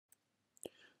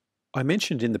I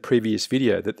mentioned in the previous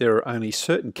video that there are only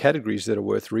certain categories that are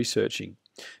worth researching.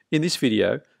 In this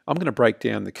video, I'm going to break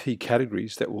down the key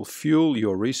categories that will fuel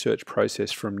your research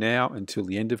process from now until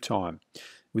the end of time.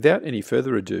 Without any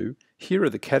further ado, here are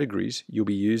the categories you'll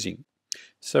be using.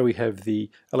 So we have the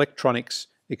electronics,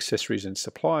 accessories and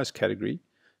supplies category,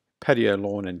 patio,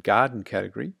 lawn and garden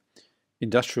category,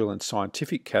 industrial and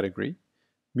scientific category,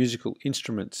 musical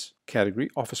instruments category,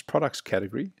 office products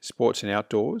category, sports and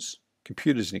outdoors,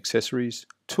 computers and accessories,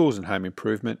 tools and home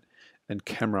improvement, and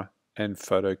camera and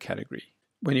photo category.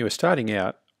 When you are starting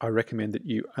out, I recommend that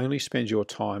you only spend your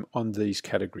time on these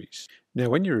categories. Now,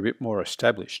 when you're a bit more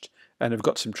established and have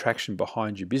got some traction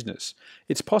behind your business,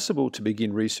 it's possible to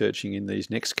begin researching in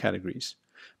these next categories.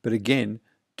 But again,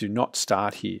 do not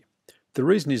start here. The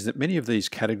reason is that many of these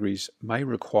categories may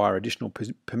require additional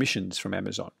permissions from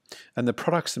Amazon, and the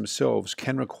products themselves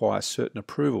can require certain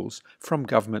approvals from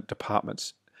government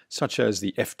departments, such as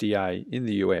the FDA in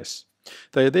the US.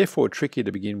 They are therefore tricky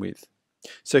to begin with.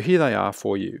 So here they are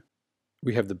for you.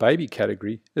 We have the baby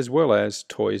category as well as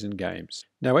toys and games.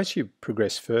 Now, as you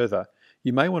progress further,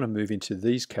 you may want to move into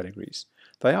these categories.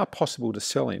 They are possible to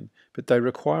sell in, but they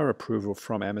require approval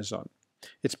from Amazon.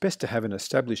 It's best to have an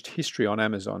established history on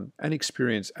Amazon and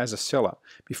experience as a seller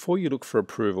before you look for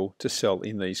approval to sell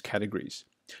in these categories.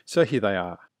 So here they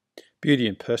are: beauty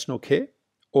and personal care,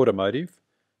 automotive,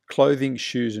 clothing,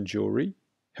 shoes and jewelry,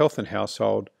 health and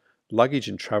household, luggage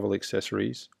and travel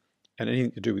accessories, and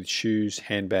anything to do with shoes,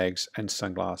 handbags and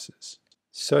sunglasses.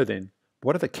 So then,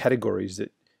 what are the categories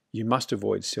that you must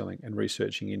avoid selling and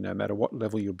researching in no matter what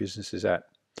level your business is at?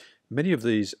 Many of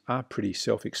these are pretty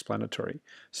self-explanatory,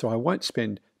 so I won't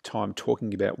spend time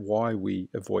talking about why we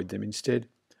avoid them. Instead,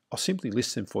 I'll simply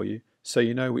list them for you so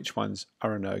you know which ones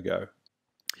are a no-go.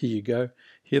 Here you go.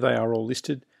 Here they are all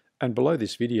listed, and below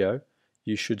this video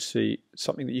you should see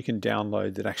something that you can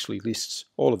download that actually lists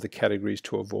all of the categories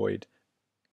to avoid